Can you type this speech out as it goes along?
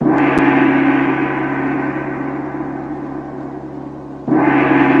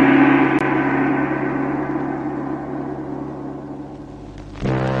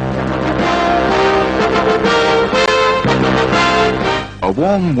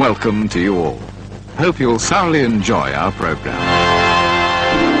warm welcome to you all. Hope you'll thoroughly enjoy our programme.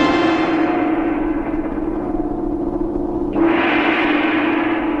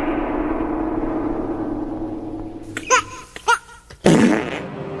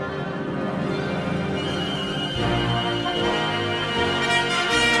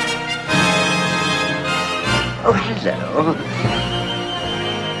 Oh, hello.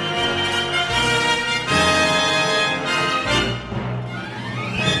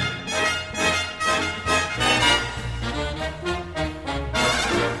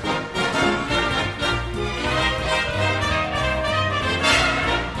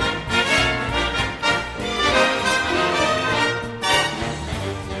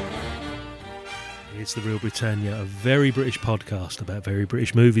 It's The Real Britannia, a very British podcast about very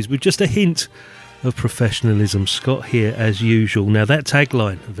British movies with just a hint of professionalism. Scott here as usual. Now that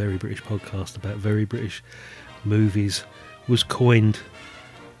tagline, a very British podcast about very British movies, was coined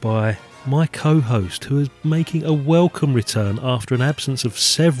by my co-host, who is making a welcome return after an absence of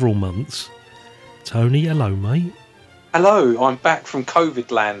several months. Tony, hello mate. Hello, I'm back from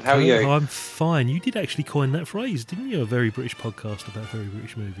COVID land. How are you? I'm fine. You did actually coin that phrase, didn't you? A very British podcast about very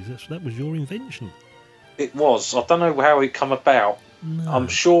British movies. That was your invention. It was. I don't know how it come about. No. I'm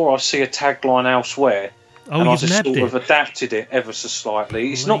sure I see a tagline elsewhere. Oh, and I you've just nabbed sort it. of adapted it ever so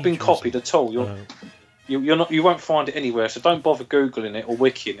slightly. It's not been copied at all. No. You won't find it anywhere, so don't bother Googling it or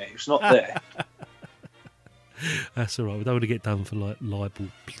wikiing it. It's not there. That's all right. We don't want to get done for like libel,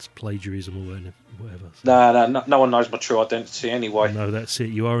 plagiarism or whatever. No one knows my true identity anyway. No, that's it.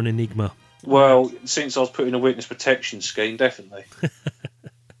 You are an enigma. Well, since I was put in a witness protection scheme, definitely.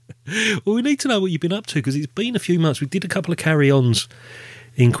 Well, we need to know what you've been up to, because it's been a few months. We did a couple of carry-ons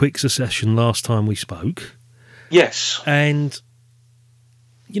in quick succession last time we spoke. Yes. And,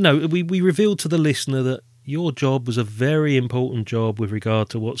 you know, we revealed to the listener that your job was a very important job with regard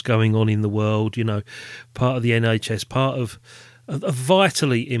to what's going on in the world, you know, part of the NHS, part of a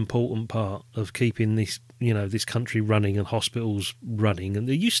vitally important part of keeping this, you know, this country running and hospitals running. And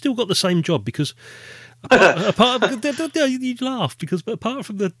you still got the same job, because apart you laugh, because apart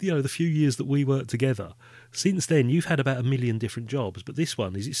from the few years that we worked together, since then you've had about 1 million different jobs. But this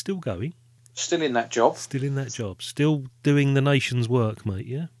one, is it still going? Still in that job. Still in that job. Still doing the nation's work, mate,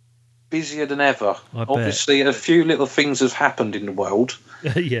 yeah? Busier than ever. I bet. Obviously, a few little things have happened in the world.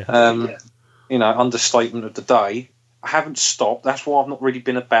 Yeah. You know, understatement of the day. I haven't stopped. That's why I've not really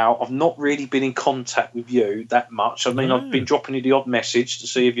been about. I've not really been in contact with you that much. I mean, No. I've been dropping you the odd message to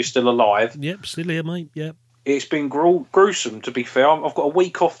see if you're still alive. Yep, still here, mate, yep. It's been gruesome, to be fair. I've got a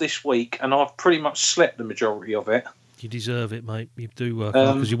week off this week, and I've pretty much slept the majority of it. You deserve it, mate. You do work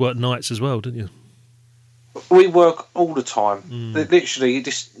hard, because you work nights as well, don't you? We work all the time. Literally, it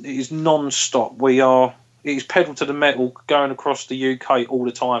is non-stop. It is pedal to the metal, going across the UK all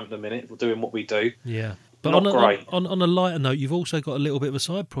the time at the minute. We're doing what we do. Yeah. But Not great. on a lighter note, you've also got a little bit of a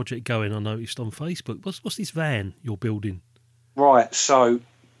side project going, I noticed on Facebook. What's this van you're building? Right, so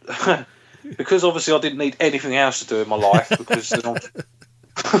because obviously I didn't need anything else to do in my life, because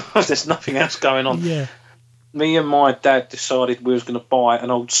there's nothing else going on. Yeah. Me and my dad decided we was going to buy an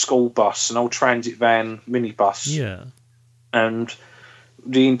old school bus, an old transit van minibus. Yeah. And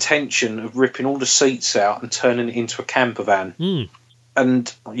the intention of ripping all the seats out and turning it into a camper van. Mm.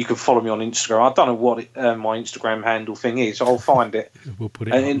 And you can follow me on Instagram. I don't know what my Instagram handle thing is. I'll find it. We'll put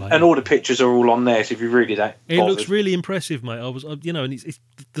it up later. And all the pictures are all on there, so if you really don't It bothered. looks really impressive, mate. And it's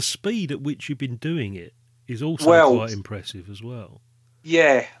the speed at which you've been doing it is also quite impressive as well.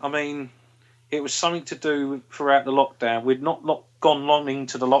 Yeah, I mean, it was something to do throughout the lockdown. We'd not gone long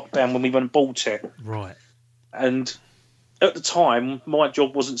into the lockdown when we went and bought it. Right. And at the time, my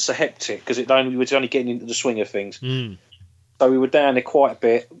job wasn't so hectic, because we was only getting into the swing of things. Mm. So we were down there quite a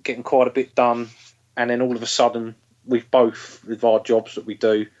bit, getting quite a bit done, and then all of a sudden, we've both, with our jobs that we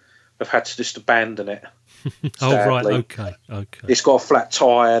do, have had to just abandon it. Oh, right, sadly. okay. It's got a flat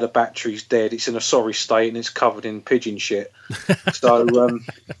tyre, the battery's dead, it's in a sorry state, and it's covered in pigeon shit. So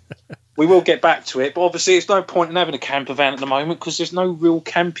we will get back to it, but obviously it's no point in having a camper van at the moment, because there's no real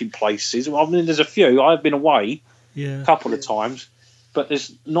camping places. I mean, there's a few. I've been away a couple of times, but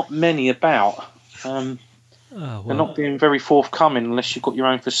there's not many about. They're not being very forthcoming unless you've got your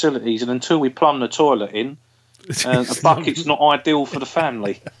own facilities, and until we plumb the toilet in, a bucket's not ideal for the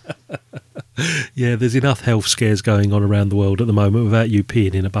family. Yeah, there's enough health scares going on around the world at the moment without you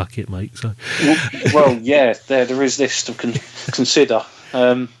peeing in a bucket, mate. So, well, yeah, there is this to consider.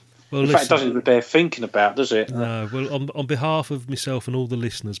 In fact, it doesn't even bear thinking about, does it? No. Well, on behalf of myself and all the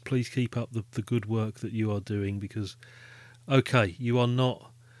listeners, please keep up the good work that you are doing, because, okay, you are not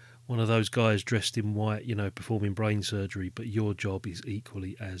one of those guys dressed in white, performing brain surgery, but your job is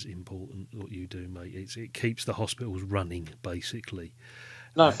equally as important, what you do, mate. It keeps the hospitals running, basically.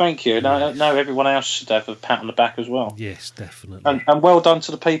 No, thank you. No, everyone else should have a pat on the back as well. Yes, definitely. And well done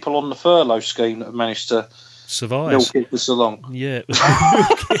to the people on the furlough scheme that have managed to survive. Milk it this along. Yeah.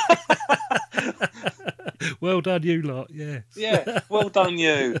 Well done, you lot. Yeah. Yeah. Well done,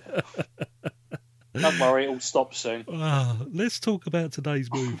 you. Don't worry, it'll stop soon. Let's talk about today's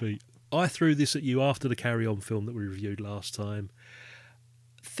movie. I threw this at you after the Carry On film that we reviewed last time,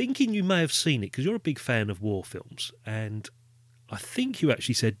 thinking you may have seen it because you're a big fan of war films, and I think you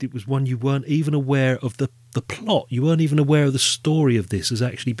actually said it was one you weren't even aware of the plot. You weren't even aware of the story of this as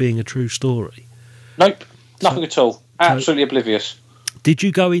actually being a true story. Nope, nothing at all. Absolutely oblivious. Did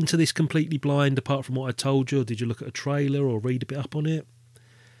you go into this completely blind apart from what I told you, or did you look at a trailer or read a bit up on it?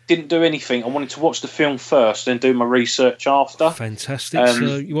 Didn't do anything. I wanted to watch the film first, then do my research after. Fantastic.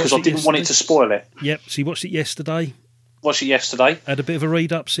 Because I didn't want it to spoil it. Yep. So you watched it yesterday. Watched it yesterday. Had a bit of a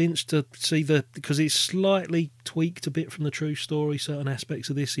read up since to see because it's slightly tweaked a bit from the true story, certain aspects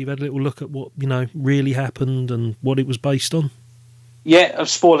of this. So you've had a little look at what really happened and what it was based on. Yeah, a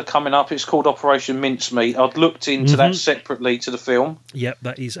spoiler coming up. It's called Operation Mincemeat. I'd looked into that separately to the film. Yep,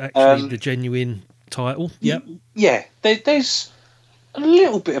 that is actually the genuine title. Yep. Yeah, there's a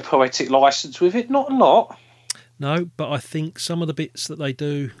little bit of poetic license with it, not a lot. No, but I think some of the bits that they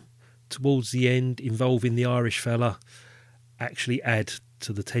do towards the end involving the Irish fella actually add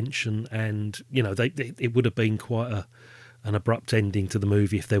to the tension, and it would have been quite an abrupt ending to the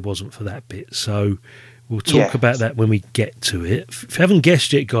movie if there wasn't for that bit. So we'll talk about that when we get to it. If you haven't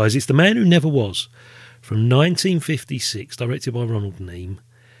guessed yet, guys, it's The Man Who Never Was from 1956, directed by Ronald Neame.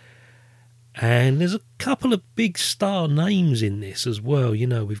 And there's a couple of big star names in this as well.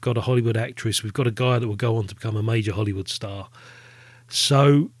 We've got a Hollywood actress, we've got a guy that will go on to become a major Hollywood star.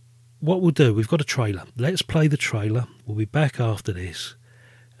 So what we'll do, we've got a trailer. Let's play the trailer. We'll be back after this,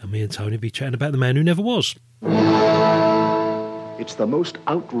 and me and Tony will be chatting about The Man Who Never Was. It's the most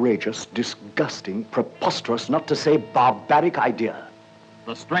outrageous, disgusting, preposterous, not to say barbaric idea.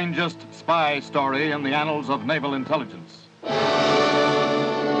 The strangest spy story in the annals of naval intelligence.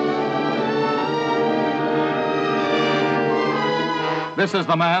 This is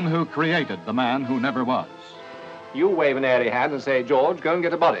the man who created The Man Who Never Was. You wave an airy hand and say, George, go and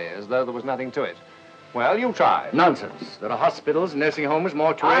get a body, as though there was nothing to it. Well, you try. Nonsense. There are hospitals, nursing homes,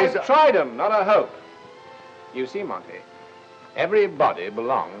 mortuaries. I've tried them, not a hope. You see, Monty, every body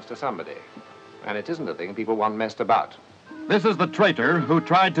belongs to somebody. And it isn't a thing people want messed about. This is the traitor who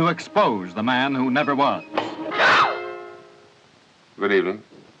tried to expose the man who never was. Good evening.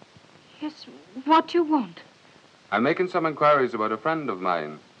 Yes, what do you want? I'm making some inquiries about a friend of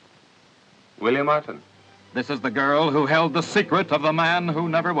mine, William Martin. This is the girl who held the secret of the man who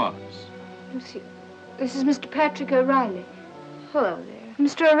never was. Lucy, this is Mr. Patrick O'Reilly. Hello there.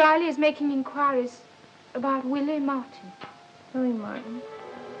 Mr. O'Reilly is making inquiries about Willie Martin. Willie Martin?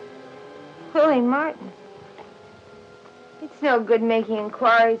 Willie Martin? It's no good making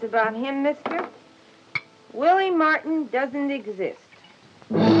inquiries about him, mister. Willie Martin doesn't exist.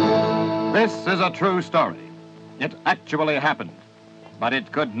 This is a true story. It actually happened, but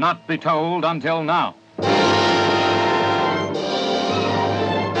it could not be told until now.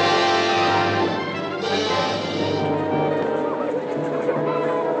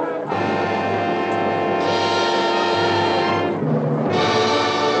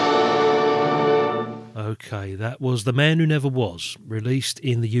 Okay, that was The Man Who Never Was, released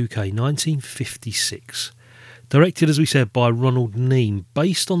in the UK 1956. Directed, as we said, by Ronald Neame,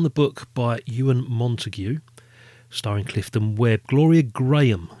 based on the book by Ewan Montague, starring Clifton Webb, Gloria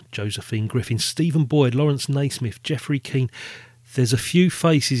Graham, Josephine Griffin, Stephen Boyd, Lawrence Naismith, Jeffrey Keane. There's a few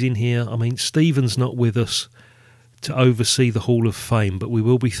faces in here. I mean, Stephen's not with us to oversee the Hall of Fame, but we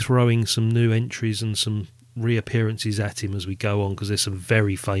will be throwing some new entries and some reappearances at him as we go on, because there's some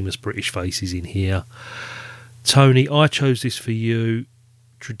very famous British faces in here. Tony, I chose this for you.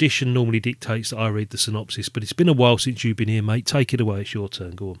 Tradition normally dictates that I read the synopsis, but it's been a while since you've been here, mate. Take it away. It's your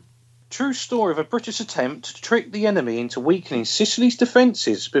turn. Go on. True story of a British attempt to trick the enemy into weakening Sicily's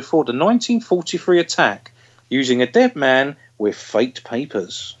defences before the 1943 attack, using a dead man with faked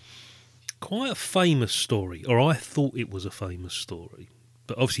papers. Quite a famous story, or I thought it was a famous story.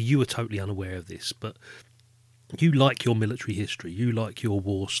 But obviously you were totally unaware of this, but you like your military history, you like your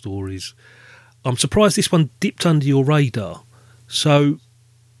war stories. I'm surprised this one dipped under your radar. So,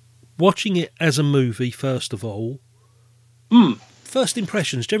 watching it as a movie, first of all, first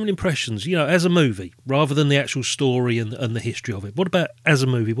impressions, general impressions, as a movie, rather than the actual story and the history of it. What about as a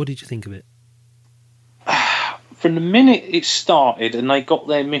movie? What did you think of it? from the minute it started and they got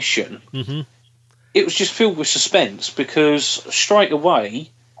their mission, it was just filled with suspense because straight away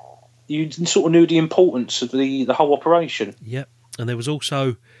you sort of knew the importance of the whole operation. Yep. And there was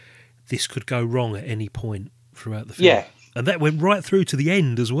also, this could go wrong at any point throughout the film. Yeah. And that went right through to the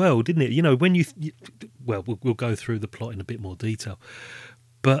end as well, didn't it? You know, when we'll go through the plot in a bit more detail.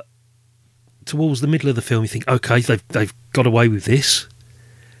 But towards the middle of the film, you think, okay, they've got away with this.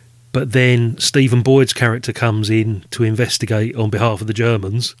 But then Stephen Boyd's character comes in to investigate on behalf of the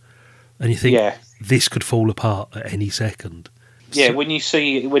Germans. And you think, this could fall apart at any second. Yeah,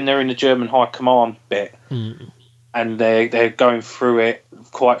 So- when they're in the German high command bit, and they're going through it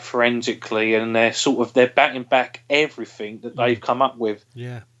quite forensically, and they're batting back everything that they've come up with.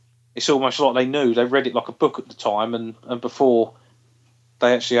 Yeah, it's almost like they knew. They read it like a book at the time, and before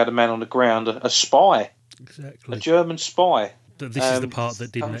they actually had a man on the ground, a spy, exactly, a German spy. This is the part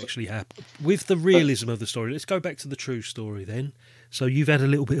that didn't actually happen. With the realism of the story, let's go back to the true story then. So you've had a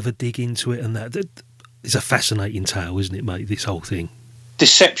little bit of a dig into it, and that is a fascinating tale, isn't it, mate? This whole thing.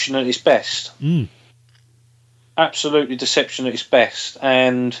 Deception at its best. Absolutely deception at its best.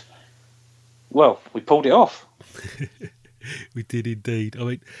 And, well, we pulled it off. We did indeed. I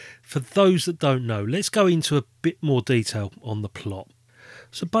mean, for those that don't know, let's go into a bit more detail on the plot.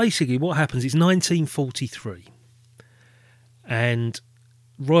 So basically what happens is 1943, and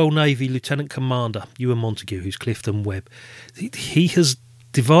Royal Navy Lieutenant Commander Ewan Montague, who's Clifton Webb, he has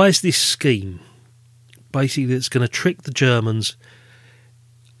devised this scheme basically that's going to trick the Germans.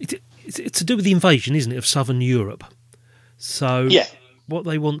 It's to do with the invasion, isn't it, of southern Europe. So what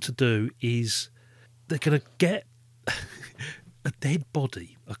they want to do is they're going to get a dead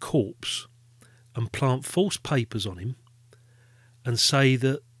body, a corpse, and plant false papers on him and say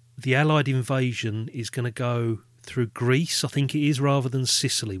that the Allied invasion is going to go through Greece, I think it is, rather than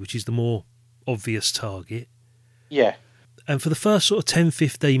Sicily, which is the more obvious target. Yeah. And for the first sort of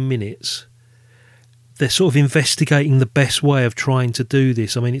 10-15 minutes, they're sort of investigating the best way of trying to do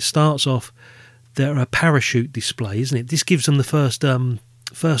this. I mean, it starts off, they're a parachute display, isn't it? This gives them the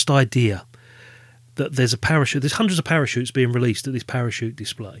first idea that there's a parachute. There's hundreds of parachutes being released at this parachute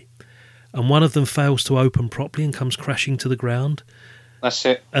display, and one of them fails to open properly and comes crashing to the ground. That's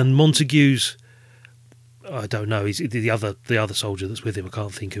it. And Montague's, I don't know, he's the other soldier that's with him. I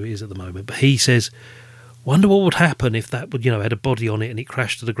can't think who it is at the moment, but he says, wonder what would happen if that would, had a body on it and it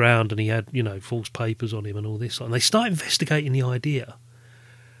crashed to the ground and he had, false papers on him and all this. And they start investigating the idea.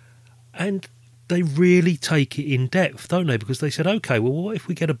 And they really take it in depth, don't they? Because they said, okay, well, what if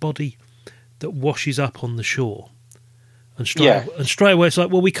we get a body that washes up on the shore? And straight away it's like,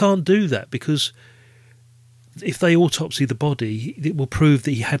 well, we can't do that because if they autopsy the body, it will prove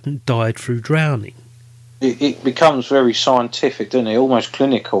that he hadn't died through drowning. It becomes very scientific, doesn't it? Almost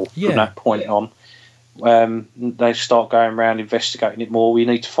clinical from that point on. They start going around investigating it more. We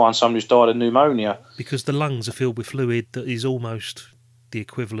need to find someone who's died of pneumonia. Because the lungs are filled with fluid that is almost the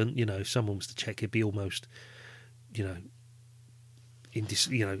equivalent, if someone was to check, it'd be almost,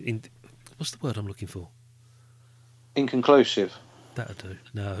 what's the word I'm looking for? Inconclusive. That'll do.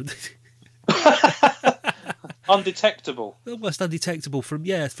 No. Undetectable. Almost undetectable from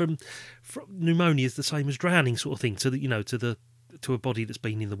pneumonia is the same as drowning sort of thing to a body that's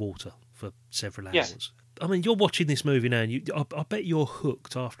been in the water for several hours. Yes. I mean, you're watching this movie now, and I bet you're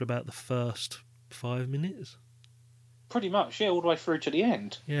hooked after about the first 5 minutes. Pretty much, yeah, all the way through to the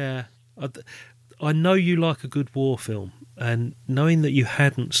end. Yeah. I know you like a good war film, and knowing that you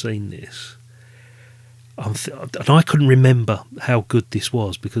hadn't seen this, and I couldn't remember how good this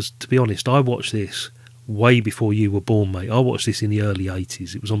was, because, to be honest, I watched this way before you were born, mate. I watched this in the early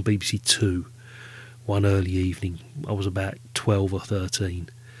 80s. It was on BBC Two one early evening. I was about 12 or 13.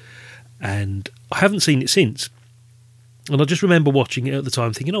 And I haven't seen it since. And I just remember watching it at the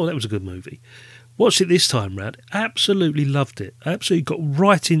time thinking, oh, that was a good movie. Watched it this time round, absolutely loved it. Absolutely got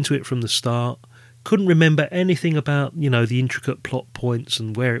right into it from the start. Couldn't remember anything about, the intricate plot points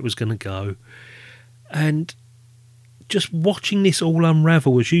and where it was going to go. And just watching this all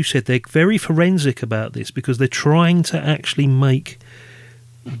unravel, as you said, they're very forensic about this because they're trying to actually make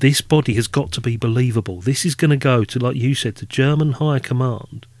this body has got to be believable. This is going to go to, like you said, to German high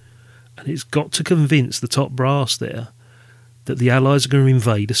command, and it's got to convince the top brass there that the Allies are going to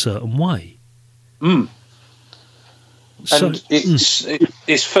invade a certain way. And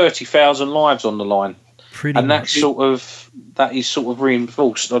it's 30,000 lives on the line. Pretty and much. That is sort of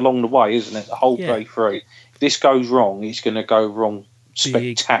reinforced along the way, isn't it? The whole way through. If this goes wrong, it's going to go wrong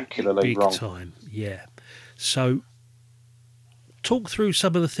spectacularly wrong. Big time, yeah. So talk through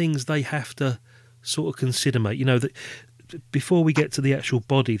some of the things they have to sort of consider, mate. That before we get to the actual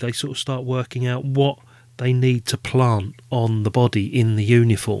body, they sort of start working out what they need to plant on the body in the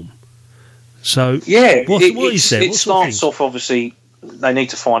uniform. So yeah, what is there? It starts off, obviously, they need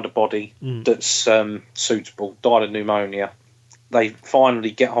to find a body that's suitable, died of pneumonia. They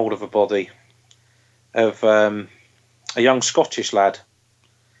finally get hold of a body of a young Scottish lad.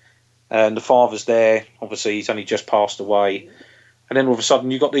 And the father's there, obviously he's only just passed away. And then all of a sudden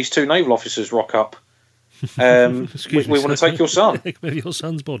you've got these two naval officers rock up. We want to take your son. Your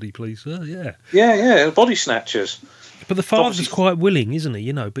son's body, please, sir. Yeah. Yeah, body snatchers. But the father's quite willing, isn't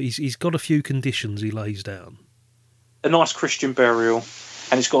he? But he's got a few conditions he lays down. A nice Christian burial,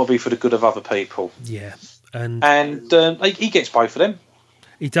 and it's got to be for the good of other people. Yeah. And he gets both of them.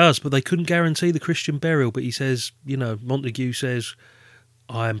 He does, but they couldn't guarantee the Christian burial. But he says, Montague says,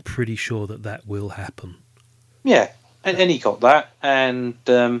 I am pretty sure that will happen. Yeah, and he got that, and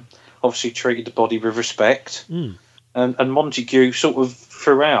obviously treated the body with respect. And Montague sort of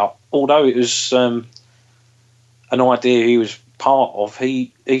throughout, although it was an idea he was part of,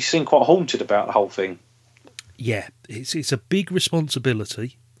 he seemed quite haunted about the whole thing. Yeah, it's a big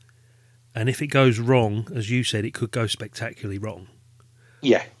responsibility, and if it goes wrong, as you said, it could go spectacularly wrong.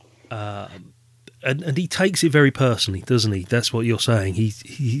 Yeah. And he takes it very personally, doesn't he? That's what you're saying.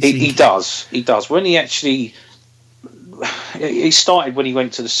 He does. He does. When he actually... It started when he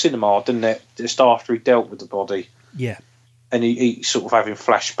went to the cinema, didn't it? Just after he dealt with the body. Yeah. And he sort of having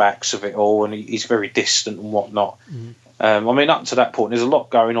flashbacks of it all, and he's very distant and whatnot. Up to that point, there's a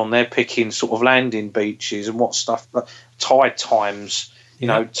lot going on. They're picking sort of landing beaches and what stuff, tide times,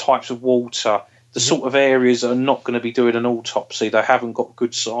 types of water, the sort of areas that are not going to be doing an autopsy. They haven't got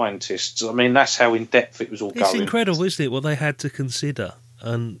good scientists. That's how in depth it was all going. It's incredible, isn't it? What they had to consider,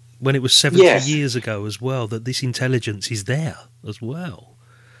 and when it was 70 years ago as well, that this intelligence is there as well.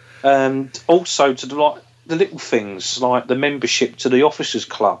 And also to the little things like the membership to the officers'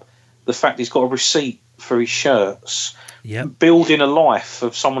 club, the fact he's got a receipt for his shirts, building a life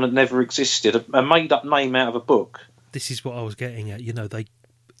of someone that never existed, a made-up name out of a book. This is what I was getting at.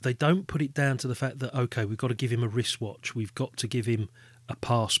 They don't put it down to the fact that, okay, we've got to give him a wristwatch, we've got to give him a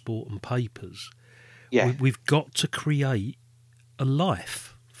passport and papers. Yeah. We've got to create a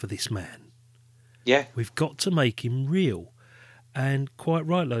life for this man. Yeah. We've got to make him real. And quite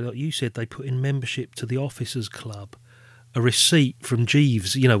rightly, like you said, they put in membership to the Officers' Club, a receipt from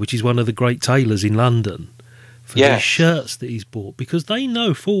Jeeves, which is one of the great tailors in London, for these shirts that he's bought, because they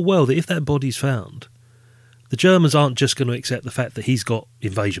know full well that if that body's found, the Germans aren't just going to accept the fact that he's got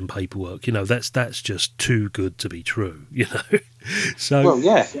invasion paperwork. That's just too good to be true, So, well,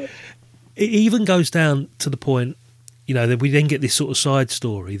 yeah. It even goes down to the point, that we then get this sort of side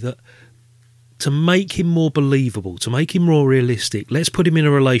story that to make him more believable, to make him more realistic, let's put him in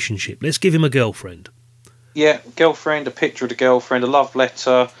a relationship. Let's give him a girlfriend. Yeah, girlfriend, a picture of the girlfriend, a love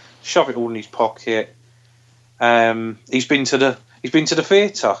letter, shove it all in his pocket. He's been to the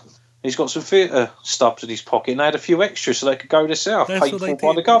theatre. He's got some theatre stubs in his pocket, and they had a few extras so they could go to the south, paid for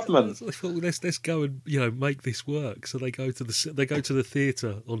by the government. They thought, let's go and make this work. So they go to the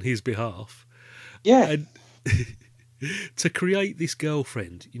theatre on his behalf. Yeah. And to create this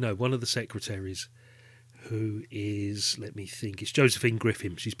girlfriend, one of the secretaries, who is, let me think, it's Josephine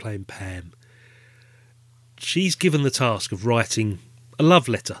Griffin. She's playing Pam. She's given the task of writing a love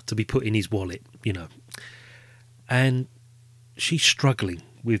letter to be put in his wallet, and she's struggling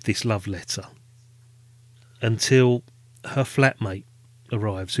with this love letter until her flatmate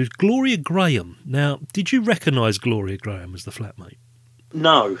arrives, who's Gloria Graham. Now, did you recognise Gloria Graham as the flatmate?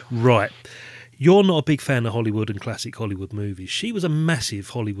 No. Right. You're not a big fan of Hollywood and classic Hollywood movies. She was a massive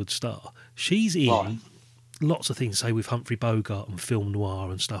Hollywood star. She's in lots of things, say with Humphrey Bogart and film noir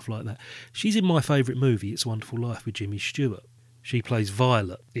and stuff like that. She's in my favourite movie, It's a Wonderful Life, with Jimmy Stewart. She plays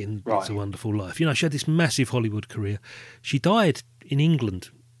Violet in It's a Wonderful Life. She had this massive Hollywood career. She died in England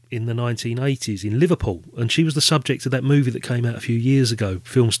in the 1980s in Liverpool, and she was the subject of that movie that came out a few years ago,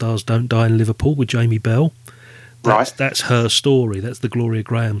 Film Stars Don't Die in Liverpool, with Jamie Bell. That's her story. That's the Gloria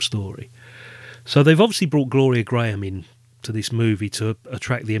Graham story. So they've obviously brought Gloria Graham in to this movie to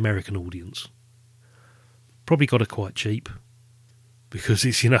attract the American audience. Probably got her quite cheap, because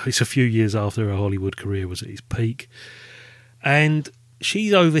it's a few years after her Hollywood career was at its peak. And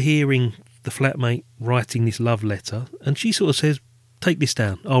she's overhearing the flatmate writing this love letter, and she sort of says, take this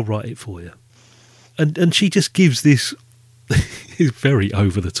down, I'll write it for you. And she just gives this very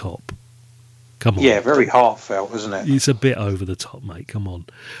over the top. Come on. Yeah, very heartfelt, isn't it? It's a bit over the top, mate. Come on.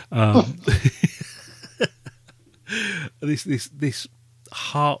 This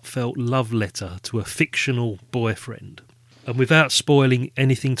heartfelt love letter to a fictional boyfriend. And without spoiling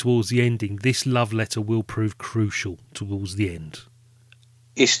anything towards the ending, this love letter will prove crucial towards the end.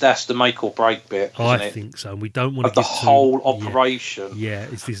 that's the make or break bit, isn't I it? think so. And we don't want Of to the get whole operation. Yeah,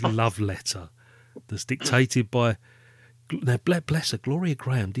 it's this love letter that's dictated by. Now, bless her, Gloria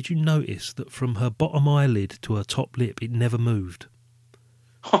Graham. Did you notice that from her bottom eyelid to her top lip, it never moved?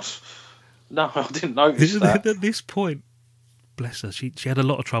 No, I didn't notice that. At this point, bless her, she had a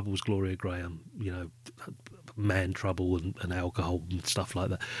lot of troubles, Gloria Graham. You know, man trouble and alcohol and stuff like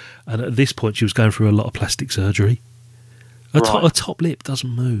that. And at this point, she was going through a lot of plastic surgery. Her top lip doesn't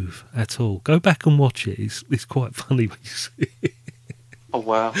move at all. Go back and watch it. It's quite funny when you see it. Oh,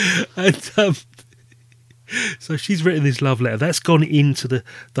 wow. And so she's written this love letter. That's gone into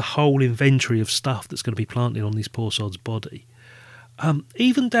the whole inventory of stuff that's going to be planted on this poor sod's body.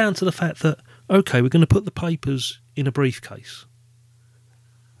 Even down to the fact that, okay, we're going to put the papers in a briefcase.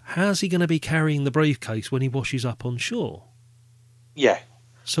 How's he going to be carrying the briefcase when he washes up on shore? Yeah.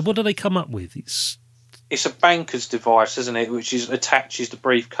 So what do they come up with? It's a banker's device, isn't it, which attaches the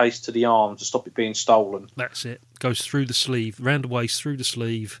briefcase to the arm to stop it being stolen. That's it. Goes through the sleeve, round the waist, through the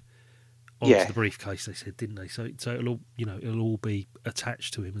sleeve, onto the briefcase. They said, didn't they? So it'll all be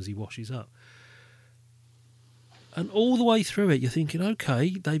attached to him as he washes up. And all the way through it, you're thinking, okay,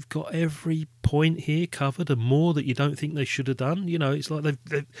 they've got every point here covered and more that you don't think they should have done. You know, it's like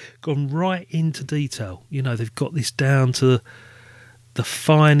they've gone right into detail. You know, they've got this down to the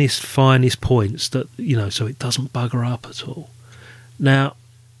finest points that, you know, so it doesn't bugger up at all. Now,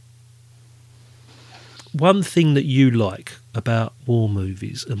 one thing that you like about war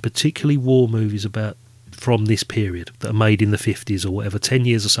movies, and particularly war movies about from this period that are made in the 50s or whatever, 10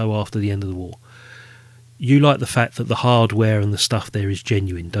 years or so after the end of the war, you like the fact that the hardware and the stuff there is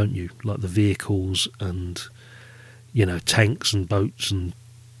genuine, don't you? Like the vehicles and, you know, tanks and boats and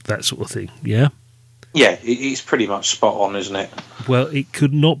that sort of thing, yeah? Yeah, it's pretty much spot on, isn't it? Well, it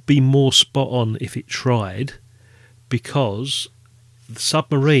could not be more spot on if it tried, because the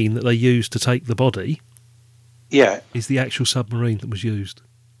submarine that they used to take the body is the actual submarine that was used.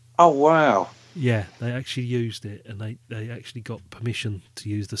 Oh, wow. Yeah, they actually used it, and they actually got permission to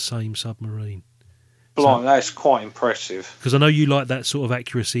use the same submarine. Blimey, that's quite impressive. Because I know you like that sort of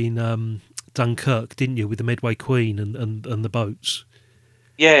accuracy in Dunkirk, didn't you, with the Medway Queen and the boats?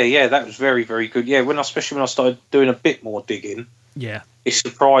 Yeah, that was very, very good. Yeah, especially when I started doing a bit more digging. Yeah. It's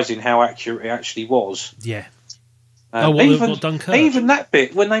surprising how accurate it actually was. Yeah. Even Dunkirk? Even that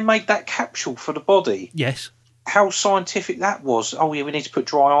bit, when they made that capsule for the body. Yes. How scientific that was. Oh, yeah, we need to put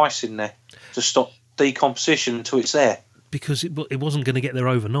dry ice in there to stop decomposition until it's there. Because it wasn't going to get there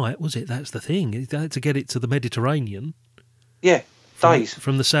overnight, was it? That's the thing. They had to get it to the Mediterranean. Yeah, days.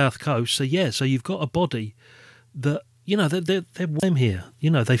 From the south coast. So, yeah, so you've got a body that, you know, they're here. You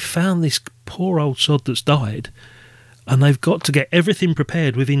know, they found this poor old sod that's died, and they've got to get everything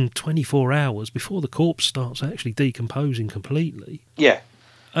prepared within 24 hours before the corpse starts actually decomposing completely. Yeah.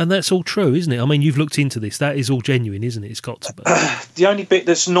 And that's all true, isn't it? I mean, you've looked into this. That is all genuine, isn't it? It's got to be. The only bit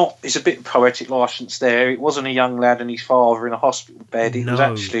that's not is a bit of poetic licence there. It wasn't a young lad and his father in a hospital bed. It was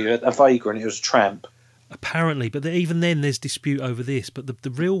actually a vagrant. It was a tramp. Apparently, but even then there's dispute over this. But the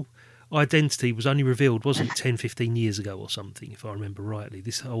real identity was only revealed, wasn't it, 10, 15 years ago or something, if I remember rightly.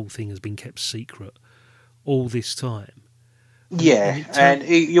 This whole thing has been kept secret all this time. Yeah, and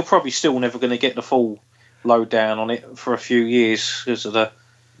you're probably still never going to get the full lowdown on it for a few years because of the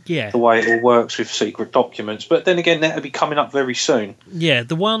way it all works with secret documents. But then again, that'll be coming up very soon. Yeah,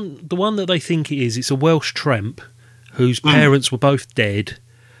 the one that they think it is, it's a Welsh tramp whose parents were both dead,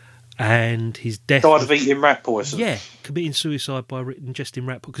 and his death died of eating rat poison. Yeah, committing suicide by ingesting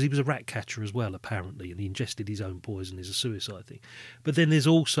rat poison, because he was a rat catcher as well, apparently, and he ingested his own poison as a suicide thing. But then there's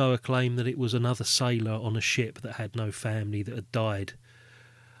also a claim that it was another sailor on a ship that had no family that had died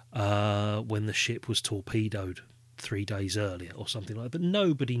when the ship was torpedoed 3 days earlier or something like that. But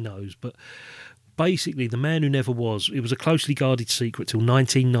nobody knows. But basically, the man who never was, it was a closely guarded secret till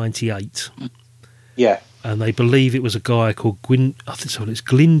 1998. Yeah. And they believe it was a guy called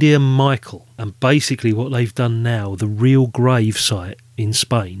Glindir Michael. And basically what they've done now, the real grave site in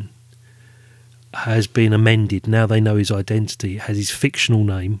Spain has been amended. Now they know his identity. It has his fictional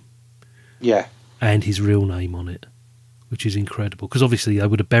name. Yeah. And his real name on it, which is incredible. Because obviously they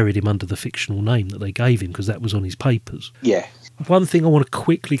would have buried him under the fictional name that they gave him because that was on his papers. Yeah. One thing I want to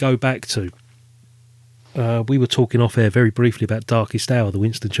quickly go back to. We were talking off air very briefly about Darkest Hour, the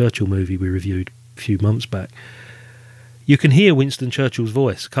Winston Churchill movie we reviewed a few months back. You can hear Winston Churchill's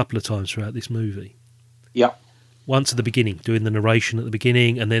voice a couple of times throughout this movie. Yeah. Once at the beginning, doing the narration at the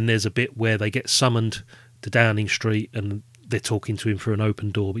beginning, and then there's a bit where they get summoned to Downing Street and they're talking to him through an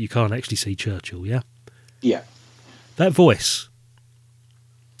open door, but you can't actually see Churchill, yeah? Yeah. That voice,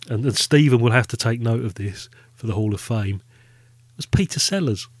 and Stephen will have to take note of this for the Hall of Fame, was Peter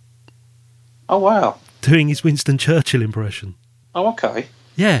Sellers Oh, wow. doing his Winston Churchill impression. Oh, okay.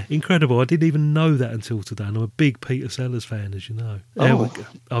 Yeah, incredible. I didn't even know that until today, and I'm a big Peter Sellers fan, as you know. There we go.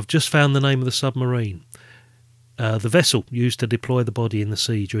 I've just found the name of the submarine. The vessel used to deploy the body in the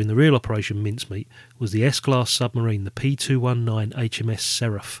sea during the real Operation Mincemeat was the S-class submarine, the P219 HMS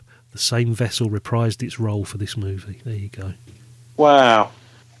Seraph. The same vessel reprised its role for this movie. There you go. Wow.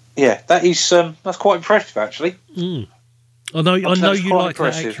 Yeah, that's quite impressive, actually. I know you like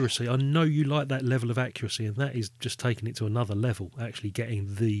impressive. that accuracy. I know you like that level of accuracy, and that is just taking it to another level, actually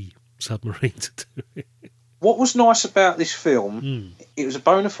getting the submarine to do it. What was nice about this film, it was a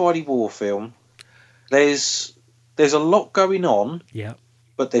bona fide war film. There's a lot going on, yeah,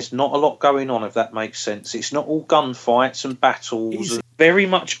 but there's not a lot going on, if that makes sense. It's not all gunfights and battles. And very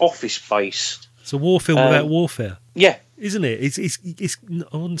much office-based. It's a war film without warfare. Yeah. Isn't it? It's.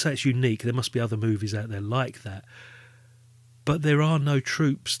 I wouldn't say it's unique. There must be other movies out there like that. But there are no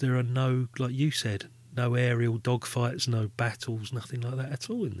troops. There are no, like you said, no aerial dogfights, no battles, nothing like that at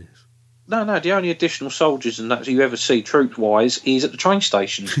all in this. No, the only additional soldiers and that you ever see troop-wise is at the train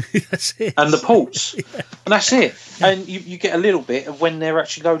stations. That's it. And the ports. Yeah. And that's it. Yeah. And you get a little bit of when they're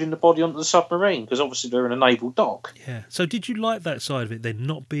actually loading the body onto the submarine, because obviously they're in a naval dock. Yeah. So did you like that side of it then,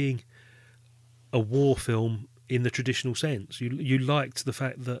 not being a war film in the traditional sense? You liked the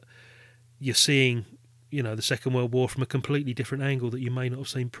fact that you're seeing, the Second World War from a completely different angle that you may not have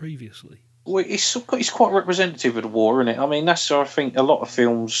seen previously. Well, it's quite representative of the war, isn't it? I mean, that's, I think, a lot of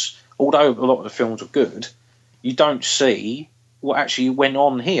films, although a lot of the films are good, you don't see what actually went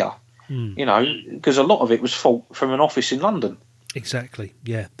on here, because a lot of it was fought from an office in London. Exactly,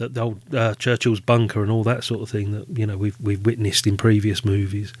 yeah. The old Churchill's bunker and all that sort of thing that, we've witnessed in previous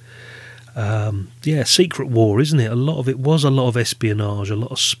movies. Secret war, isn't it? A lot of it was a lot of espionage, a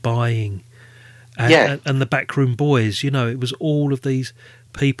lot of spying. And the Backroom Boys, it was all of these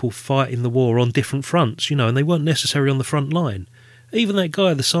people fighting the war on different fronts, and they weren't necessarily on the front line. Even that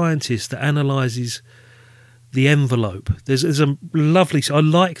guy, the scientist that analyses the envelope, there's a lovely... I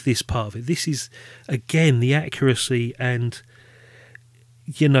like this part of it. This is, again, the accuracy and,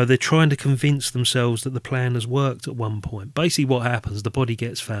 they're trying to convince themselves that the plan has worked at one point. Basically what happens, the body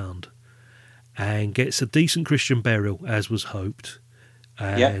gets found and gets a decent Christian burial, as was hoped,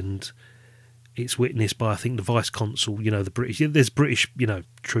 and... It's witnessed by, I think, the vice consul. The British. There's British,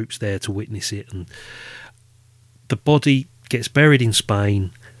 troops there to witness it, and the body gets buried in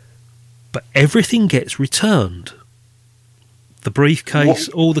Spain, but everything gets returned. The briefcase,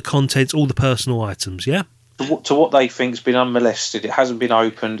 all the contents, all the personal items. Yeah. To what they think's been unmolested. It hasn't been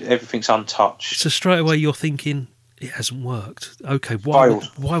opened. Everything's untouched. So straight away you're thinking it hasn't worked. Okay,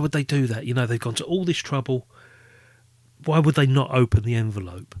 why would they do that? They've gone to all this trouble. Why would they not open the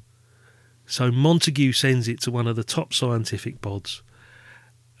envelope? So Montague sends it to one of the top scientific bods,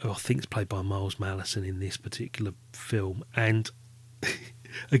 who I think is played by Miles Malleson in this particular film. And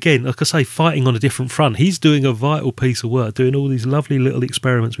again, like I say, fighting on a different front. He's doing a vital piece of work, doing all these lovely little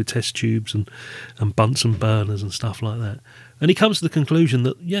experiments with test tubes and Bunsen burners and stuff like that. And he comes to the conclusion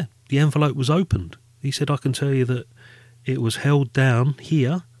that, the envelope was opened. He said, I can tell you that it was held down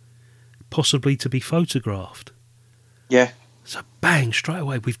here, possibly to be photographed. Yeah. So bang, straight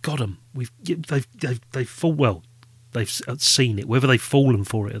away, we've got them. They've seen it. Whether they've fallen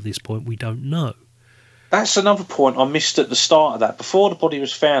for it at this point, we don't know. That's another point I missed at the start of that. Before the body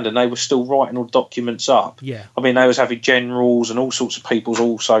was found and they were still writing all documents up. Yeah. I mean, they was having generals and all sorts of people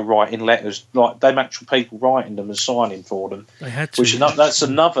also writing letters. Like, they actual people writing them and signing for them. They had to. That's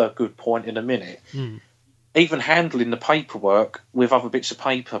another good point in a minute. Even handling the paperwork with other bits of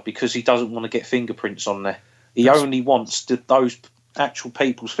paper, because he doesn't want to get fingerprints on there. He only wants those actual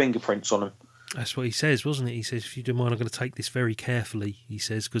people's fingerprints on them. That's what he says, wasn't it? He says, if you don't mind, I'm going to take this very carefully, he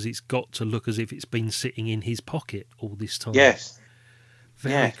says, because it's got to look as if it's been sitting in his pocket all this time. Yes.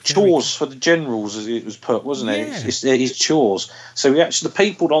 Chores for the generals, as it was put, wasn't it? It's his chores. So the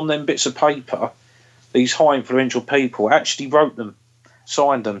people on them bits of paper, these high influential people, actually wrote them,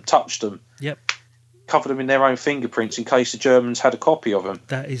 signed them, touched them. Yep. Covered them in their own fingerprints in case the Germans had a copy of them.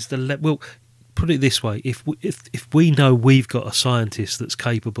 That is well, put it this way: if we know we've got a scientist that's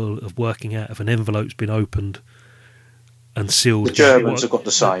capable of working out if an envelope's been opened and sealed, the Germans have got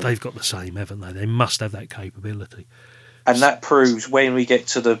the same. They've got the same, haven't they? They must have that capability. And that proves when we get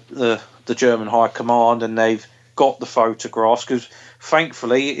to the German High Command and they've got the photographs, because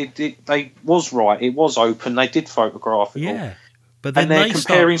thankfully they was right. It was open. They did photograph it. Yeah. But then they're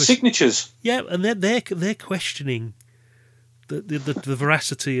comparing signatures. Yeah, and they're questioning the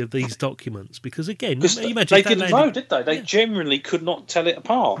veracity of these documents, because again, you imagine they didn't know, did they? They generally could not tell it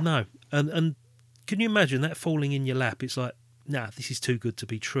apart. No, and can you imagine that falling in your lap? It's like, nah, this is too good to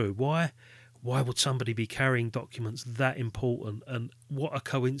be true. Why would somebody be carrying documents that important? And what a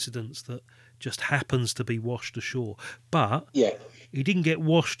coincidence that just happens to be washed ashore. But Yeah. he didn't get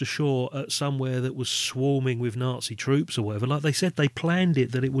washed ashore at somewhere that was swarming with Nazi troops or whatever. Like they said, they planned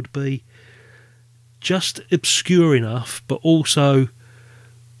it that it would be just obscure enough, but also,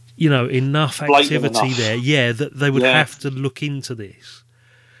 enough Blatant activity enough. there. Yeah, that they would Yeah. have to look into this.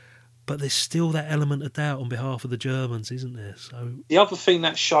 But there's still that element of doubt on behalf of the Germans, isn't there? So The other thing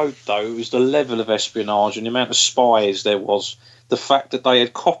that showed, though, was the level of espionage and the amount of spies there was. The fact that they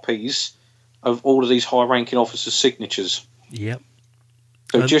had copies of all of these high-ranking officers' signatures. Yep.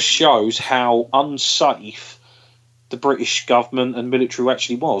 So it just shows how unsafe the British government and military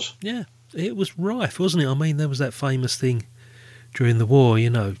actually was. Yeah, it was rife, wasn't it? I mean, there was that famous thing during the war,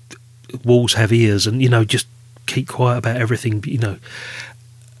 walls have ears and, just keep quiet about everything.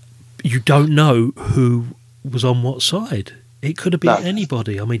 You don't know who was on what side. It could have been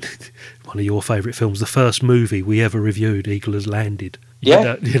anybody. I mean, one of your favourite films, the first movie we ever reviewed, Eagle Has Landed.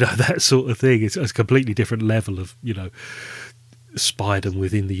 Yeah. That sort of thing. It's a completely different level of, spydom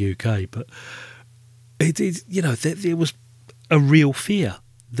within the UK. But it was a real fear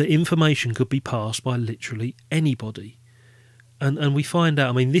that information could be passed by literally anybody. And we find out,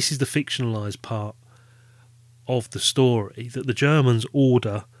 I mean, this is the fictionalised part of the story, that the Germans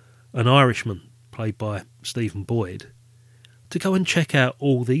order an Irishman, played by Stephen Boyd, to go and check out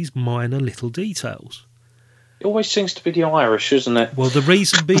all these minor little details. It always seems to be the Irish, isn't it? Well, the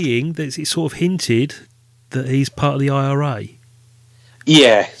reason being that it's sort of hinted that he's part of the IRA.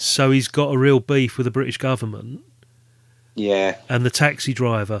 Yeah. So he's got a real beef with the British government. Yeah. And the taxi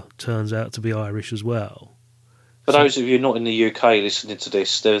driver turns out to be Irish as well. For those of you not in the UK listening to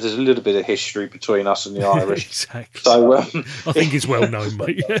this, there's a little bit of history between us and the Irish. Exactly. So I think it's well known,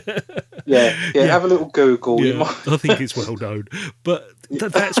 mate. yeah, have a little Google. Yeah, You might... I think it's well known. But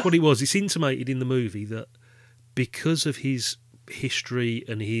that's what it was. It's intimated in the movie that because of his history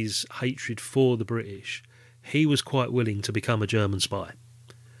and his hatred for the British, he was quite willing to become a German spy.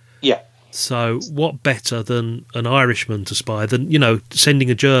 Yeah. So what better than an Irishman to spy than,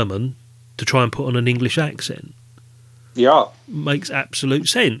 sending a German to try and put on an English accent? Yeah. Makes absolute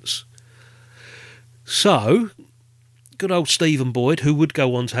sense. So, good old Stephen Boyd, who would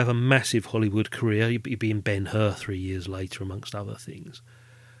go on to have a massive Hollywood career, he'd be in Ben-Hur 3 years later, amongst other things,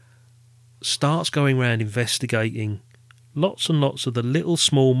 starts going around investigating lots and lots of the little,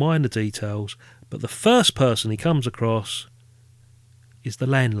 small, minor details, but the first person he comes across is the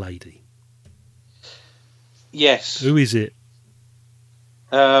landlady. Yes. Who is it?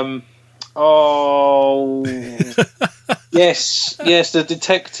 Yes, the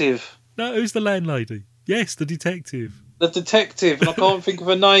detective. No, who's the landlady? Yes, the detective. The detective, and I can't think of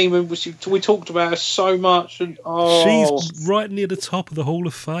her name, and we talked about her so much. And she's right near the top of the Hall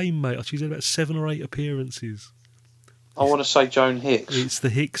of Fame, mate. She's had about 7 or 8 appearances. I want to say Joan Hicks. It's the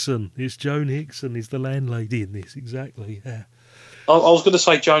Hickson. It's Joan Hickson is the landlady in this, exactly, yeah. I was going to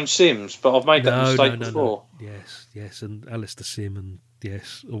say Joan Sims, but I've made that mistake before. No. Yes, and Alistair Sim, and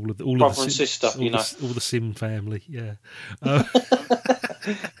yes, all brother of the and sister, all the Sim family, yeah.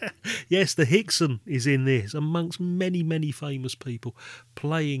 Yes, the Hickson is in this, amongst many, many famous people,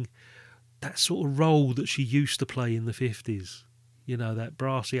 playing that sort of role that she used to play in the 50s. That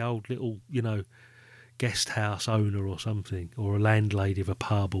brassy old little, guest house owner or something, or a landlady of a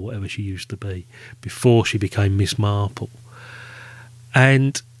pub or whatever she used to be before she became Miss Marple.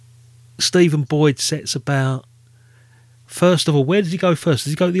 And Stephen Boyd sets about, first of all, where did he go first?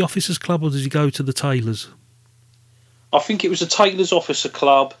 Does he go to the Officers' Club or does he go to the Tailors? I think it was the Tailors Officer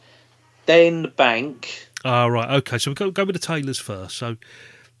Club, then the bank. Ah, right, okay, so we'll go with the Tailors first. So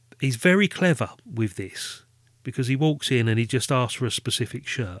he's very clever with this, because he walks in and he just asks for a specific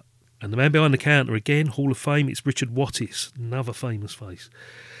shirt. And the man behind the counter, again, Hall of Fame, it's Richard Wattis, another famous face.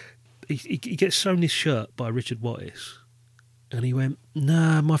 He gets shown this shirt by Richard Wattis. And he went,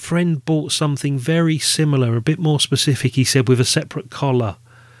 nah, my friend bought something very similar, a bit more specific, he said, with a separate collar.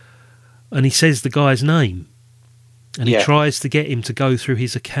 And he says the guy's name. And he tries to get him to go through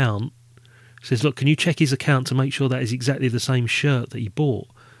his account. He says, look, can you check his account to make sure that is exactly the same shirt that he bought?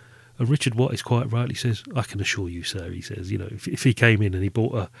 And Richard Wattis quite rightly says, I can assure you, sir, he says, if he came in and he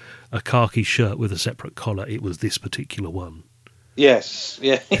bought a khaki shirt with a separate collar, it was this particular one. Yes,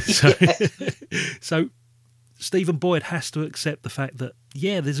 yeah. So Stephen Boyd has to accept the fact that,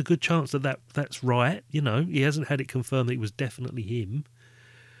 there's a good chance that's right. He hasn't had it confirmed that it was definitely him,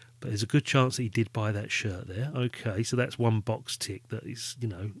 but there's a good chance that he did buy that shirt there. Okay, so that's one box tick that is,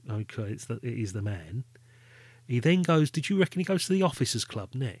 okay, it is the man. He then goes, did you reckon he goes to the Officers' Club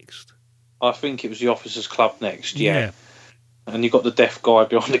next? I think it was the Officers' Club next, yeah. and you've got the deaf guy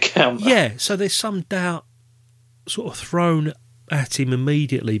behind the counter. Yeah, so there's some doubt sort of thrown at him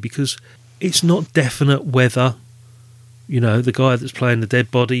immediately because it's not definite whether, the guy that's playing the dead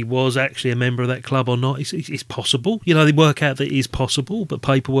body was actually a member of that club or not. It's possible. They work out that it is possible, but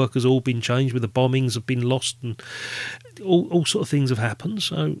paperwork has all been changed with the bombings have been lost and all sort of things have happened.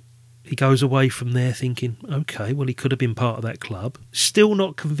 So he goes away from there thinking, okay, well, he could have been part of that club. Still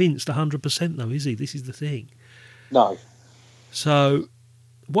not convinced 100% though, is he? This is the thing. No. So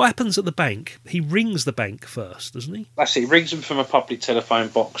what happens at the bank? He rings the bank first, doesn't he? That's it. He rings them from a public telephone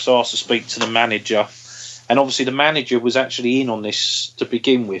box, asks to speak to the manager. And obviously the manager was actually in on this to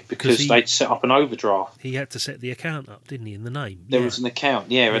begin with because they'd set up an overdraft. He had to set the account up, didn't he, in the name? There was an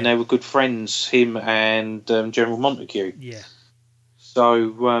account, and they were good friends, him and General Montague. Yeah.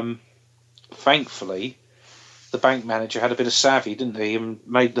 So, thankfully, the bank manager had a bit of savvy, didn't he? And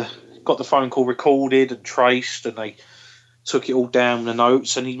got the phone call recorded and traced, and they took it all down the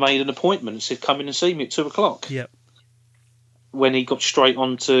notes, and he made an appointment and said, come in and see me at 2:00. Yep. When he got straight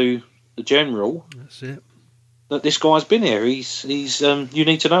onto the General... That's it. That this guy's been here. He's you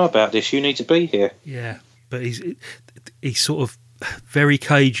need to know about this. You need to be here. Yeah, but he's sort of very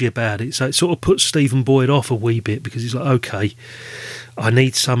cagey about it. So it sort of puts Stephen Boyd off a wee bit because he's like, okay, I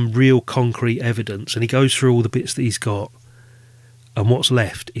need some real concrete evidence. And he goes through all the bits that he's got. And what's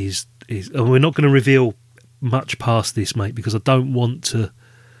left is and we're not going to reveal much past this, mate, because I don't want to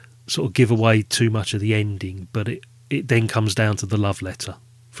sort of give away too much of the ending. But it then comes down to the love letter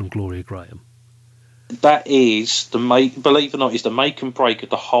from Gloria Graham. That is believe it or not, is the make and break of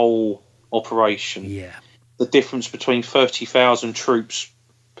the whole operation. Yeah. The difference between 30,000 troops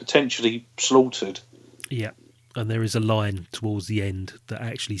potentially slaughtered. Yeah. And there is a line towards the end that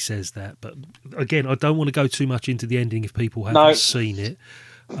actually says that. But again, I don't want to go too much into the ending if people haven't seen it.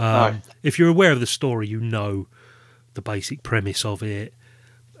 No. If you're aware of the story, you know the basic premise of it.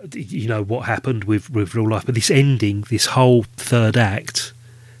 You know what happened with real life. But this ending, this whole third act,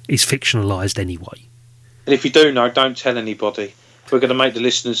 is fictionalised anyway. And if you do know, don't tell anybody. We're going to make the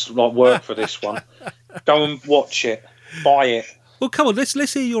listeners work for this one. Go and watch it. Buy it. Well, come on,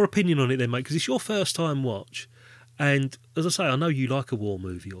 let's hear your opinion on it then, mate, because it's your first time watch. And as I say, I know you like a war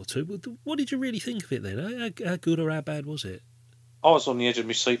movie or two. But what did you really think of it then? How good or how bad was it? I was on the edge of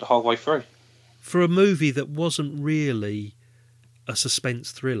my seat the whole way through. For a movie that wasn't really a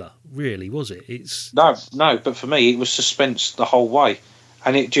suspense thriller, really, was it? No, but for me, it was suspense the whole way.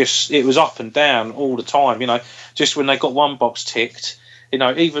 And it was up and down all the time, just when they got one box ticked,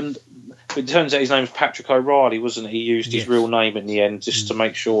 even, it turns out his name was Patrick O'Reilly, wasn't it? He used his real name in the end just to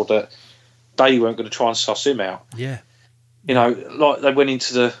make sure that they weren't going to try and suss him out. Yeah. Like they went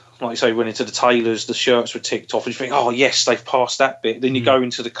into the tailors, the shirts were ticked off, and you think, oh yes, they've passed that bit. Then you go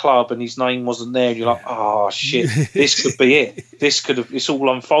into the club and his name wasn't there, and you're like, oh shit, this could be it. It's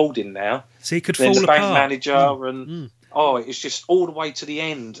all unfolding now. So it could then fall the bank apart. manager and it's just all the way to the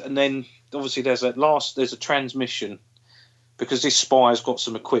end, and then obviously there's a transmission because this spy's got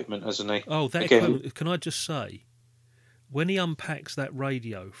some equipment, hasn't he? Oh, that equipment. Can I just say, when he unpacks that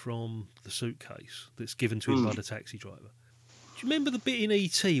radio from the suitcase that's given to him by the taxi driver, do you remember the bit in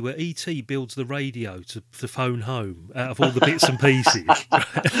E.T. where E.T. builds the radio to phone home out of all the bits and pieces?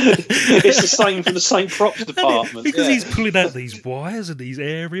 It's the same from the same props department. Because he's pulling out these wires and these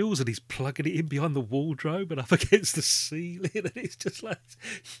aerials and he's plugging it in behind the wardrobe and up against the ceiling. And it's just like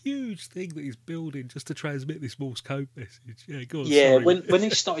this huge thing that he's building just to transmit this Morse code message. Yeah, go on. Yeah, sorry. when he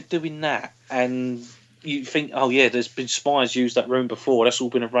started doing that and you think, oh yeah, there's been spies used that room before. That's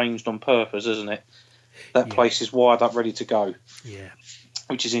all been arranged on purpose, isn't it? That place is wired up, ready to go. Yeah.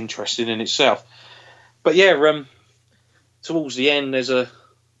 Which is interesting in itself. But yeah, towards the end,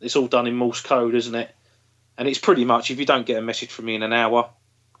 it's all done in Morse code, isn't it? And it's pretty much, if you don't get a message from me in an hour,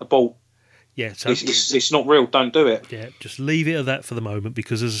 abort. Yeah, so it's not real. Don't do it. Yeah, just leave it at that for the moment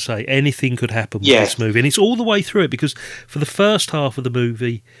because, as I say, anything could happen with this movie. And it's all the way through it because for the first half of the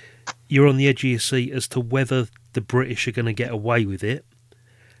movie, you're on the edge of your seat as to whether the British are going to get away with it.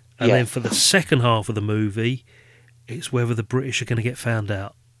 And then for the second half of the movie, it's whether the British are going to get found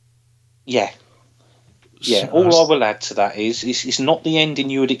out. Yeah. Yeah, all I will add to that is it's not the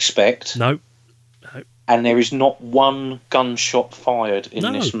ending you would expect. No. And there is not one gunshot fired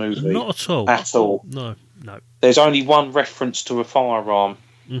in this movie. Not at all. At all. No. There's only one reference to a firearm,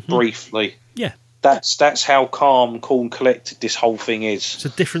 briefly. Yeah. That's how calm, cool and collected this whole thing is. It's a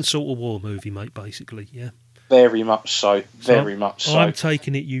different sort of war movie, mate, basically, yeah. Very much so. Very much so. I'm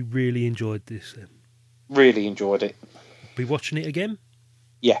taking it you really enjoyed this then. Really enjoyed it. Be watching it again?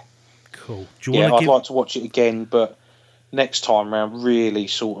 Yeah. Cool. I'd like to watch it again, but next time round really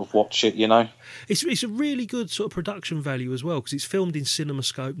sort of watch it, you know. It's a really good sort of production value as well, because it's filmed in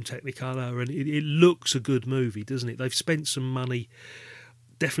CinemaScope and Technicolor, and it looks a good movie, doesn't it? They've spent some money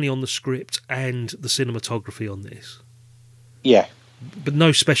definitely on the script and the cinematography on this. Yeah. But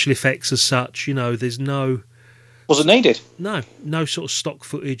no special effects as such, you know, there's no... Wasn't needed. No sort of stock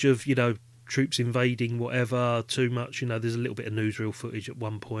footage of, you know, troops invading whatever too much, you know. There's a little bit of newsreel footage at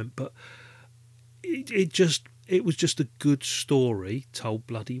one point, but it was just a good story told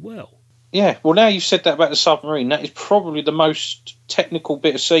bloody well. Yeah, well, now you've said that about the submarine, that is probably the most technical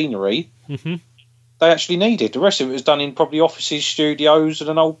bit of scenery they actually needed. The rest of it was done in probably offices, studios, and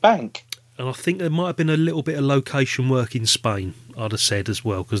an old bank. And I think there might have been a little bit of location work in Spain, I'd have said as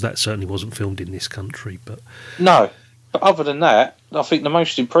well, because that certainly wasn't filmed in this country. But no, but other than that, I think the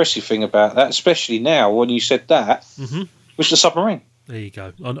most impressive thing about that, especially now when you said that, was the submarine. There you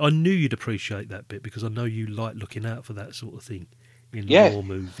go. I knew you'd appreciate that bit, because I know you like looking out for that sort of thing in war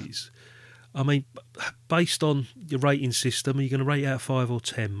movies. I mean, based on your rating system, are you going to rate out of 5 or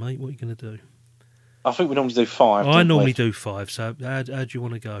 10, mate? What are you going to do? I think we normally do 5. I normally do 5, so how do you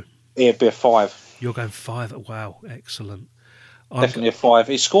want to go? Yeah, it'd be a 5. You're going 5? Wow, excellent. Definitely a 5.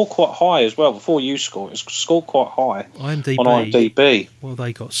 It scored quite high as well. Before you scored, it scored quite high on IMDb. Well,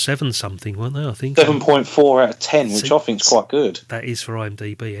 they got 7 something, weren't they? I think 7.4 out of 10, which I think is quite good. That is for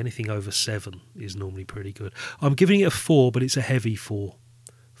IMDb. Anything over 7 is normally pretty good. I'm giving it a 4, but it's a heavy 4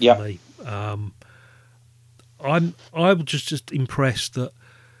 for me. I'm just impressed that,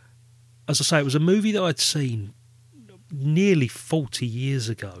 as I say, it was a movie that I'd seen nearly 40 years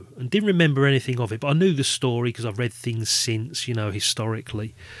ago and didn't remember anything of it, but I knew the story because I've read things since, you know,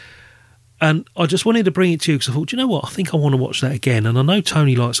 historically. And I just wanted to bring it to you because I thought, do you know what? I think I want to watch that again. And I know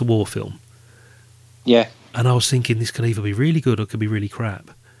Tony likes a war film. Yeah. And I was thinking this could either be really good or it could be really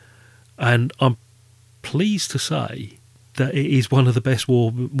crap. And I'm pleased to say that it is one of the best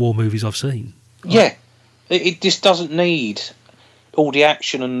war movies I've seen. Yeah. It just doesn't need all the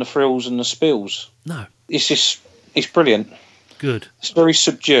action and the thrills and the spills. No. It's brilliant. Good. It's very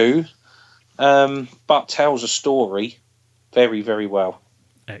subdued, but tells a story very, very well.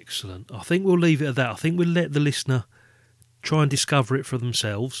 Excellent. I think we'll leave it at that. I think we'll let the listener try and discover it for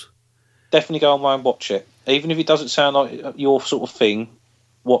themselves. Definitely go online and watch it. Even if it doesn't sound like your sort of thing,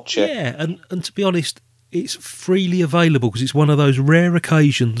 watch it. Yeah, and to be honest, it's freely available because it's one of those rare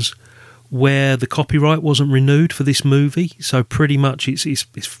occasions where the copyright wasn't renewed for this movie, so pretty much it's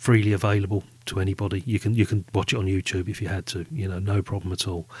freely available to anybody. You can watch it on YouTube if you had to, you know, no problem at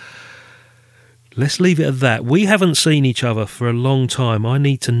all. Let's leave it at that. We haven't seen each other for a long time. I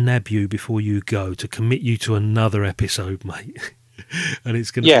need to nab you before you go to commit you to another episode, mate. And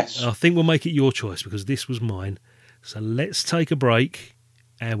it's going to yes. I think we'll make it your choice because this was mine. So let's take a break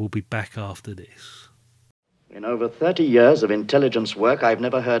and we'll be back after this. In over 30 years of intelligence work, I've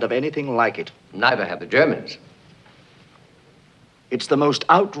never heard of anything like it. Neither have the Germans. It's the most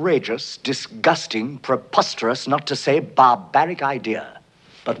outrageous, disgusting, preposterous, not to say barbaric idea.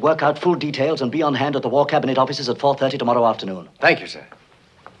 But work out full details and be on hand at the War Cabinet offices at 4:30 tomorrow afternoon. Thank you, sir.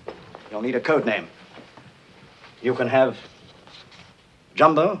 You'll need a code name. You can have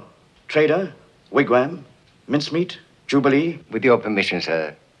Jumbo, Trader, Wigwam, Mincemeat, Jubilee. With your permission,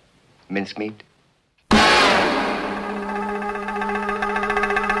 sir. Mincemeat.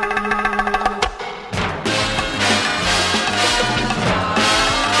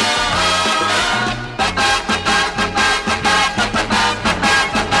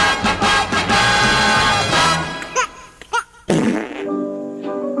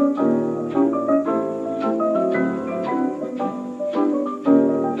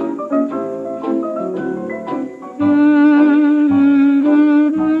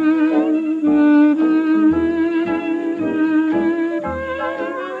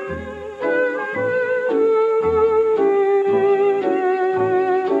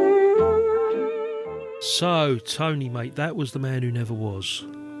 So, Tony, mate, that was The Man Who Never Was.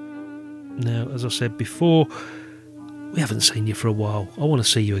 Now, as I said before, we haven't seen you for a while. I want to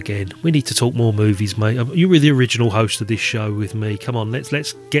see you again. We need to talk more movies, mate. You were the original host of this show with me. Come on,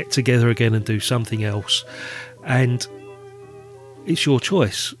 let's get together again and do something else. And it's your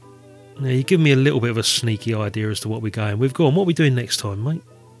choice. Now, you give me a little bit of a sneaky idea as to what we're going. We've gone. What are we doing next time, mate?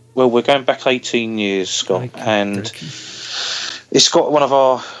 Well, we're going back 18 years, Scott, it's got one of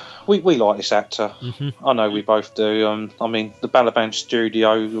our... We like this actor. Mm-hmm. I know we both do. I mean, the Balaban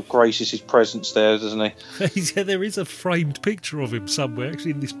studio graces his presence there, doesn't he? Yeah, there is a framed picture of him somewhere,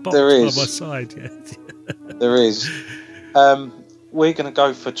 actually, in this box by my side. Yeah. There is. We're going to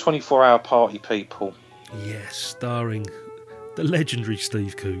go for 24-Hour Party People. Yes, starring the legendary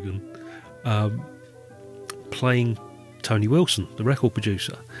Steve Coogan, playing Tony Wilson, the record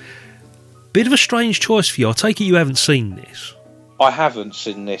producer. Bit of a strange choice for you. I take it you haven't seen this. I haven't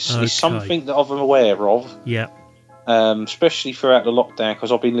seen this. Okay. It's something that I'm aware of. Yeah. Especially throughout the lockdown,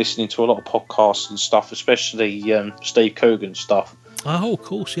 because I've been listening to a lot of podcasts and stuff, especially Steve Coogan stuff. Oh, of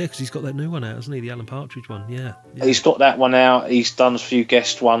course, yeah, because he's got that new one out, hasn't he? The Alan Partridge one, yeah. He's got that one out. He's done a few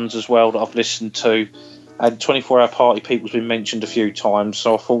guest ones as well that I've listened to. And 24 Hour Party People's been mentioned a few times,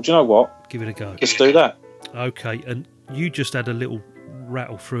 so I thought, you know what? Give it a go. Let's do that. Okay, and you just had a little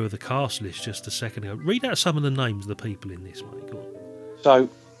rattle through of the cast list just a second ago. Read out some of the names of the people in this, mate. Go on. So,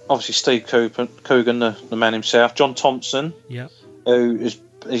 obviously, Steve Coogan, the man himself. John Thompson, yeah, who is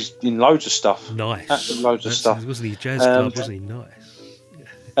in loads of stuff. Nice. Loads of stuff. Wasn't he jazz club, wasn't he? Nice.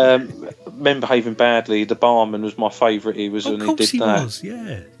 Men Behaving Badly, the barman was my favourite. He was when he did that. Of course he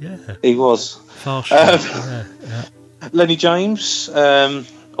was, yeah. He was. Far short, yeah. Lenny James,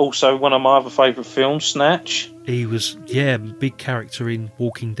 also one of my other favourite films, Snatch. He was, big character in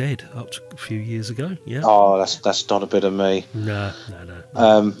Walking Dead up to a few years ago, yeah. Oh, that's not a bit of me. No.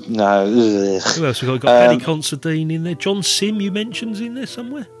 No. Who else we got? We've got Paddy Considine in there. John Sim, you mentioned, in there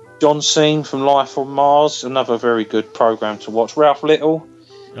somewhere. John Sim from Life on Mars, another very good programme to watch. Ralph Little.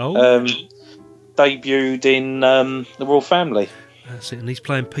 Debuted in The Royal Family. That's it, and he's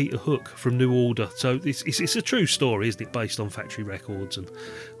playing Peter Hook from New Order. So it's a true story, isn't it? Based on Factory Records and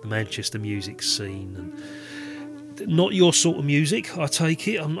the Manchester music scene, and not your sort of music, I take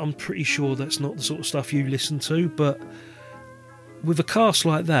it. I'm pretty sure that's not the sort of stuff you listen to, but with a cast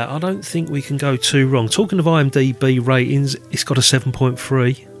like that, I don't think we can go too wrong. Talking of IMDb ratings, it's got a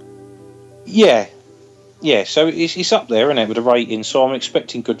 7.3. Yeah, so it's up there, isn't it, with a rating, so I'm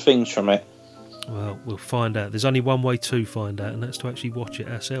expecting good things from it. Well, we'll find out. There's only one way to find out, and that's to actually watch it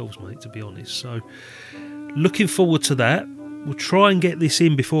ourselves, mate, to be honest. So, looking forward to that. We'll try and get this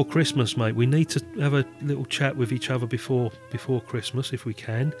in before Christmas, mate. We need to have a little chat with each other before Christmas, if we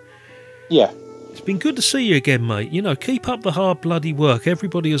can. Yeah. It's been good to see you again, mate. You know, keep up the hard bloody work.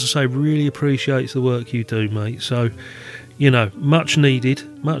 Everybody, as I say, really appreciates the work you do, mate. So, you know, much needed,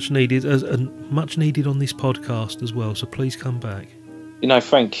 and much needed on this podcast as well. So please come back. You know,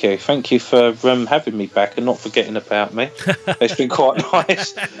 thank you for having me back and not forgetting about me. It's been quite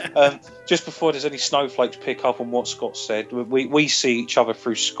nice. Just before there's any snowflakes pick up on what Scott said, we see each other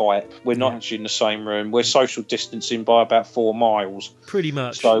through Skype. We're not actually in the same room. We're social distancing by about 4 miles. Pretty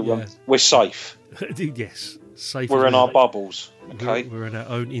much. So we're safe. Yes, safe. We're in our bubbles. Okay, we're in our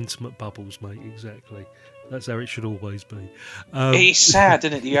own intimate bubbles, mate. Exactly. That's how it should always be. It's sad,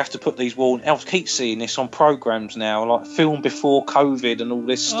 isn't it? That you have to put these warnings. I keep seeing this on programmes now, like film before COVID and all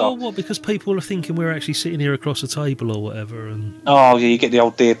this stuff. Oh, what? Because people are thinking we're actually sitting here across a table or whatever. And oh, yeah, you get the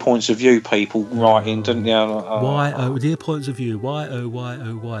old dear points of view people writing, don't you? Why? Oh, dear points of view. Why? Oh, why?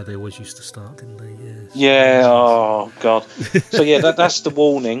 Oh, why? They always used to start, didn't they? Yes. Yeah. Oh, God. So yeah, that's the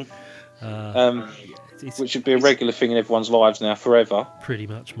warning. Which should be a regular thing in everyone's lives now, forever. Pretty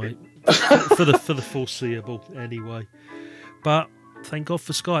much, mate. for the foreseeable, anyway. But thank God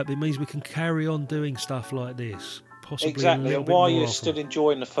for Skype. It means we can carry on doing stuff like this. Possibly exactly. And while you're still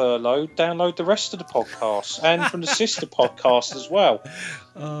enjoying the furlough, download the rest of the podcasts and from the sister podcast as well.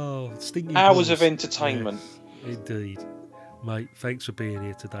 Oh, stinking hours of entertainment. Yes, indeed, mate. Thanks for being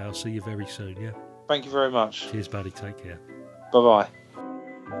here today. I'll see you very soon. Yeah. Thank you very much. Cheers, buddy. Take care. Bye bye.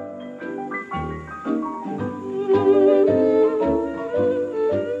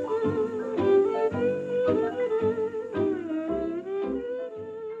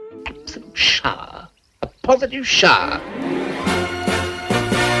 Shower. A positive shower.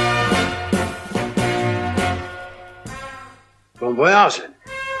 Bon voyage.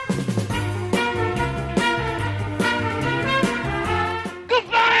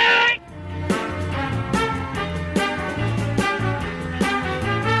 Goodbye!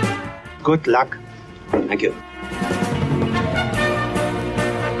 Good luck. Thank you.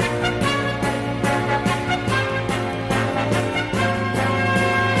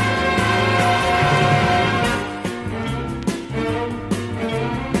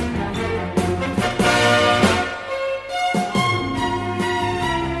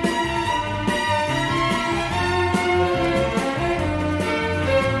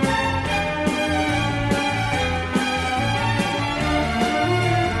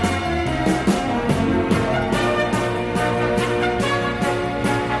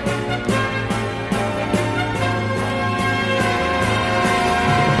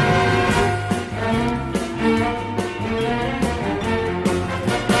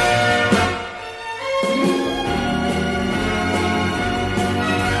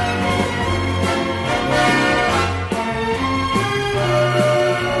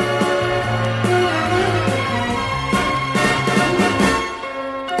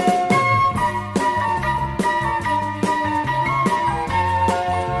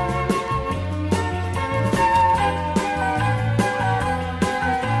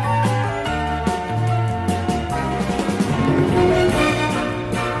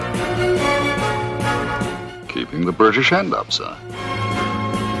 holding the British end up, sir.